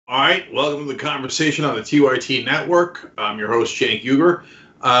All right, welcome to the conversation on the TYT Network. I'm your host, Cenk Uygur.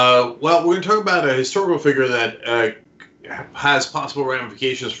 Well, we're going to talk about a historical figure that has possible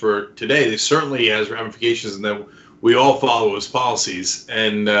ramifications for today. It certainly has ramifications in that we all follow his policies.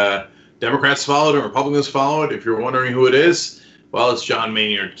 And Democrats followed and Republicans followed. If you're wondering who it is, well, it's John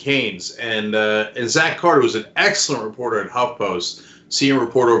Maynard Keynes. And Zach Carter, who's an excellent reporter at HuffPost, senior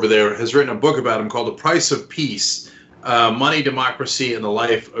reporter over there, has written a book about him called The Price of Peace. Money, Democracy, and the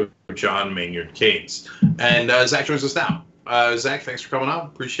Life of John Maynard Keynes. And Zach joins us now. Zach, thanks for coming on.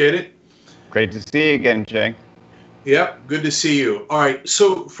 Appreciate it. Great to see you again, Cenk. Yep, good to see you. All right,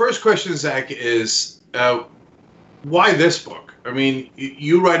 so first question, Zach, is why this book? I mean,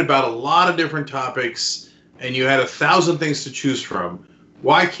 you write about a lot of different topics, and you had 1,000 things to choose from.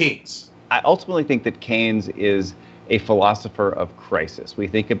 Why Keynes? I ultimately think that Keynes is a philosopher of crisis. We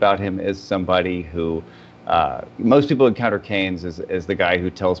think about him as somebody who most people encounter Keynes as the guy who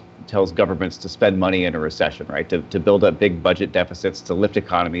tells governments to spend money in a recession, right? To build up big budget deficits, to lift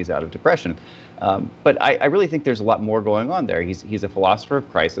economies out of depression. But I really think there's a lot more going on there. He's a philosopher of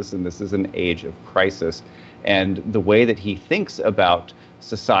crisis, and this is an age of crisis. And the way that he thinks about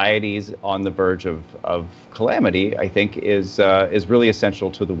societies on the verge of calamity, I think, is really essential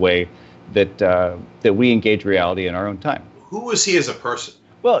to the way that we engage reality in our own time. Who was he as a person?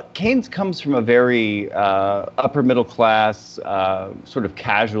 Well, Keynes comes from a very upper middle class, sort of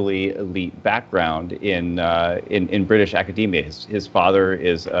casually elite background in British academia. His father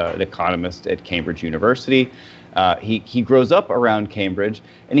is an economist at Cambridge University. He grows up around Cambridge,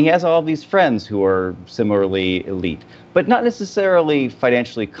 and he has all these friends who are similarly elite, but not necessarily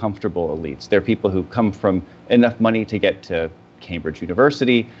financially comfortable elites. They're people who come from enough money to get to Cambridge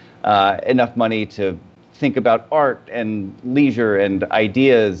University, enough money to think about art and leisure and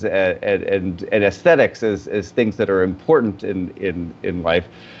ideas and aesthetics as things that are important in life,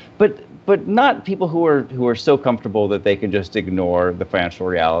 but not people who are so comfortable that they can just ignore the financial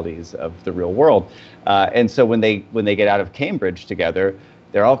realities of the real world. And so when they get out of Cambridge together,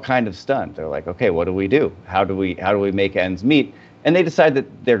 they're all kind of stunned. They're like, okay, what do we do? How do we make ends meet? And they decide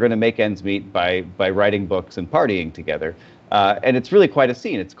that they're going to make ends meet by writing books and partying together. And it's really quite a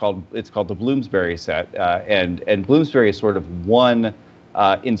scene. It's called the Bloomsbury set, and Bloomsbury is sort of one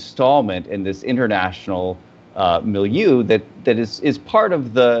installment in this international milieu that is part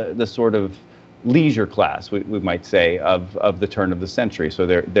of the sort of leisure class, we might say, of the turn of the century. So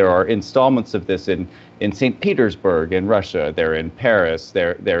there are installments of this in St. Petersburg in Russia. They're in Paris.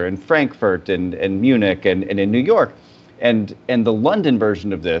 They're in Frankfurt and Munich and in New York. And the London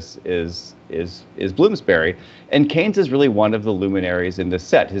version of this is Bloomsbury. And Keynes is really one of the luminaries in this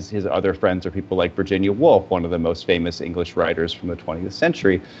set. His other friends are people like Virginia Woolf, one of the most famous English writers from the 20th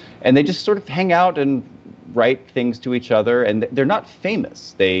century. And they just sort of hang out and write things to each other. And they're not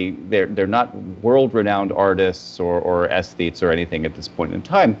famous. They're not world-renowned artists or aesthetes or anything at this point in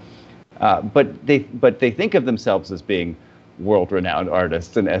time. But they think of themselves as being world-renowned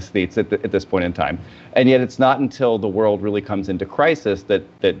artists and aesthetes at this point in time. And yet it's not until the world really comes into crisis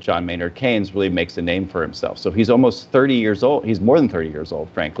that John Maynard Keynes really makes a name for himself. So he's almost 30 years old. He's more than 30 years old,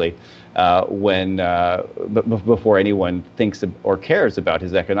 frankly, before anyone thinks or cares about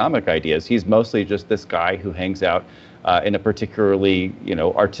his economic ideas. He's mostly just this guy who hangs out in a particularly,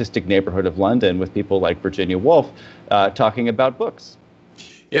 artistic neighborhood of London with people like Virginia Woolf talking about books.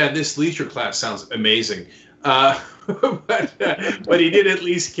 Yeah, this leisure class sounds amazing. But he did at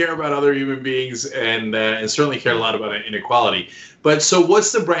least care about other human beings and certainly cared a lot about inequality. But so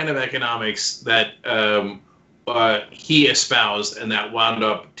what's the brand of economics that he espoused and that wound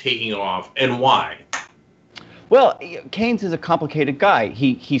up taking off, and why? Well, Keynes is a complicated guy.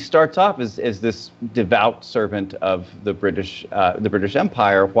 He starts off as this devout servant of the British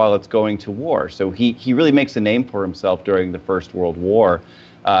Empire while it's going to war. So he really makes a name for himself during the First World War.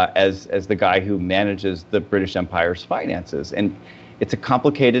 As the guy who manages the British Empire's finances. And it's a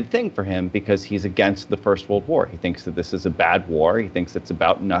complicated thing for him because he's against the First World War. He thinks that this is a bad war. He thinks it's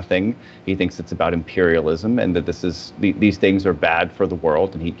about nothing. He thinks it's about imperialism and that these things are bad for the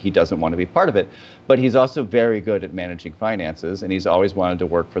world, and he doesn't want to be part of it. But he's also very good at managing finances, and he's always wanted to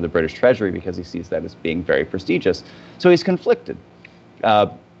work for the British Treasury because he sees that as being very prestigious. So he's conflicted.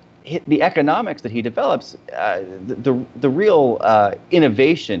 The economics that he develops, the real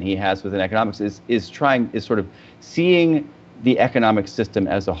innovation he has within economics is sort of seeing the economic system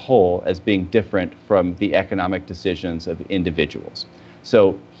as a whole as being different from the economic decisions of individuals.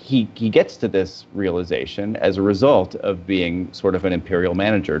 So he gets to this realization as a result of being sort of an imperial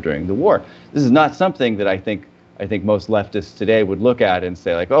manager during the war. This is not something that I think most leftists today would look at and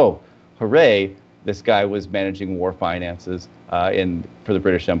say like, oh, hooray, This guy was managing war finances for the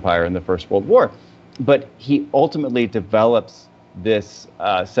British Empire in the First World War. But he ultimately develops this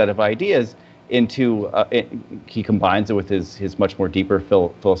set of ideas into, he combines it with his much more deeper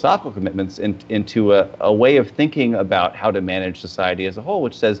philosophical commitments into a way of thinking about how to manage society as a whole,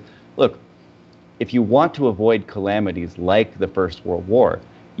 which says, look, if you want to avoid calamities like the First World War,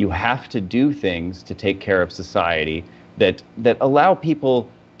 you have to do things to take care of society that allow people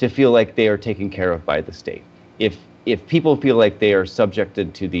to feel like they are taken care of by the state. If people feel like they are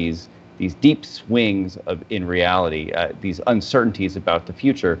subjected to these deep swings in reality, these uncertainties about the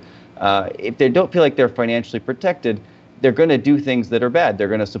future, if they don't feel like they're financially protected, they're going to do things that are bad. They're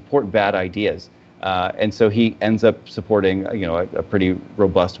going to support bad ideas. And so he ends up supporting, a pretty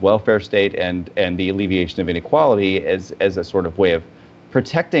robust welfare state and the alleviation of inequality as a sort of way of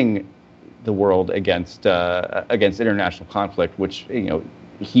protecting the world against international conflict, which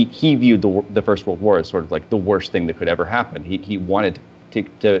he viewed the First World War as sort of like the worst thing that could ever happen. He wanted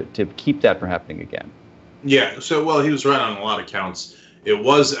to keep that from happening again. Yeah. So he was right on a lot of counts. It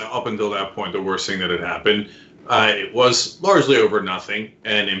was up until that point the worst thing that had happened. It was largely over nothing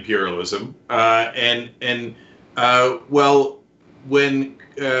and imperialism. When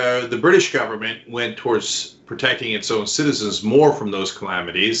the British government went towards protecting its own citizens more from those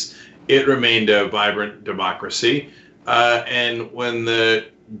calamities, it remained a vibrant democracy. And when the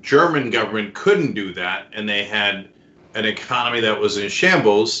German government couldn't do that and they had an economy that was in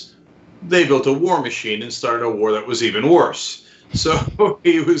shambles, they built a war machine and started a war that was even worse. So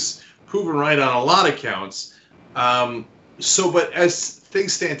he was proven right on a lot of counts. But as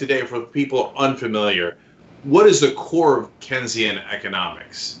things stand today, for people unfamiliar, what is the core of Keynesian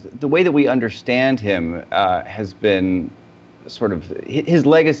economics? The way that we understand him has been sort of, his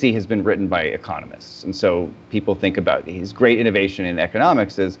legacy has been written by economists. And so people think about his great innovation in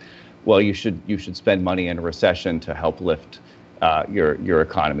economics as, well, you should spend money in a recession to help lift your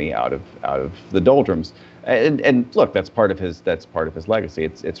economy out of the doldrums. And look, that's part of his legacy.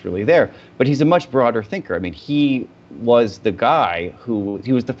 It's really there. But he's a much broader thinker. I mean, he was the guy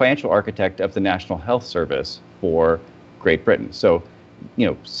he was the financial architect of the National Health Service for Great Britain. So,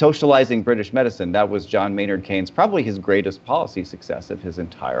 socializing British medicine, that was John Maynard Keynes, probably his greatest policy success of his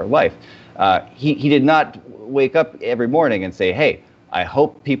entire life. He did not wake up every morning and say, hey, I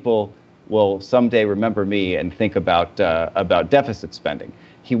hope people will someday remember me and think about deficit spending.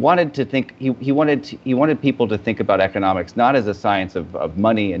 He wanted to think. He wanted people to think about economics not as a science of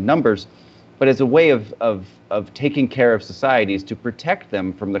money and numbers, but as a way of taking care of societies to protect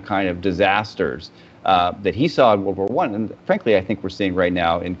them from the kind of disasters that he saw in World War I, and frankly, I think we're seeing right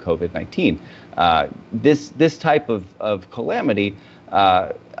now in COVID-19. This type of calamity,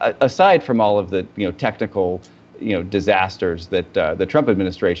 aside from all of the technical disasters that the Trump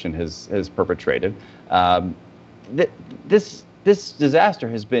administration has perpetrated, this disaster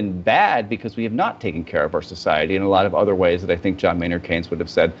has been bad because we have not taken care of our society in a lot of other ways that I think John Maynard Keynes would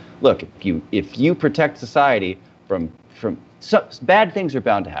have said, look, if you protect society from bad things are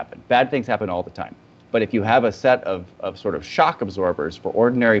bound to happen. Bad things happen all the time. But if you have a set of sort of shock absorbers for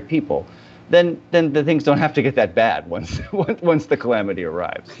ordinary people, then the things don't have to get that bad once the calamity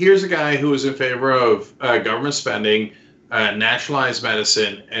arrives. Here's a guy who was in favor of government spending, nationalized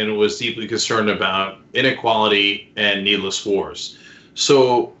medicine, and was deeply concerned about inequality and needless wars.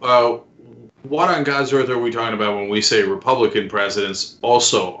 So what on God's earth are we talking about when we say Republican presidents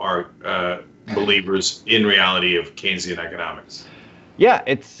also are believers in reality of Keynesian economics? Yeah,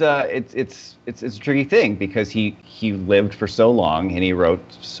 it's a tricky thing because he lived for so long and he wrote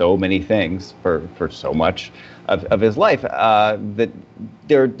so many things for so much of his life that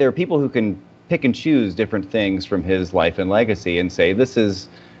there are people who can pick and choose different things from his life and legacy and say this is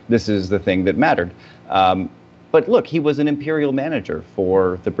the thing that mattered. But look, he was an imperial manager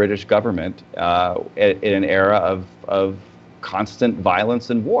for the British government in an era of constant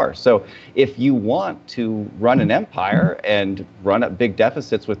violence and war. So if you want to run an empire and run up big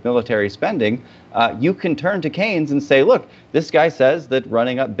deficits with military spending, you can turn to Keynes and say, look, this guy says that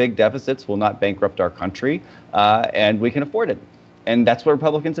running up big deficits will not bankrupt our country, and we can afford it. And that's what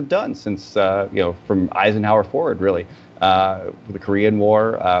Republicans have done since, from Eisenhower forward, really. The Korean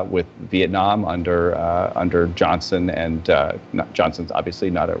War, with Vietnam under Johnson, and Johnson's obviously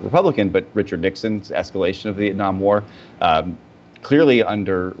not a Republican, but Richard Nixon's escalation of the Vietnam War. Clearly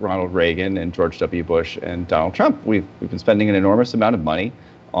under Ronald Reagan and George W. Bush and Donald Trump, we've been spending an enormous amount of money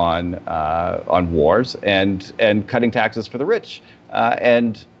on wars and cutting taxes for the rich.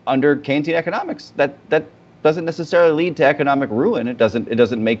 And under Keynesian economics, that doesn't necessarily lead to economic ruin. It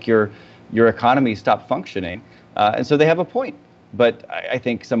doesn't make your economy stop functioning. And so they have a point. But I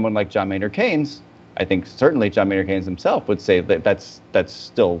think someone like John Maynard Keynes I think certainly John Maynard Keynes himself would say that that's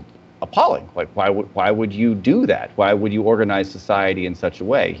still appalling. Like, why would you do that? Why would you organize society in such a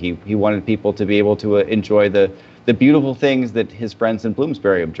way? He wanted people to be able to enjoy the beautiful things that his friends in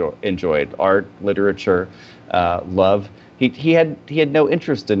Bloomsbury enjoyed: art, literature, love. He had no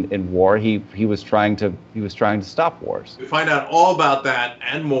interest in war. He was trying to stop wars. We find out all about that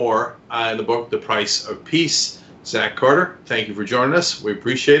and more in the book The Price of Peace. Zach Carter, thank you for joining us. We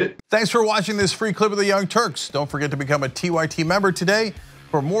appreciate it. Thanks for watching this free clip of the Young Turks. Don't forget to become a TYT member today.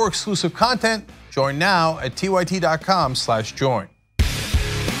 For more exclusive content, join now at tyt.com/join.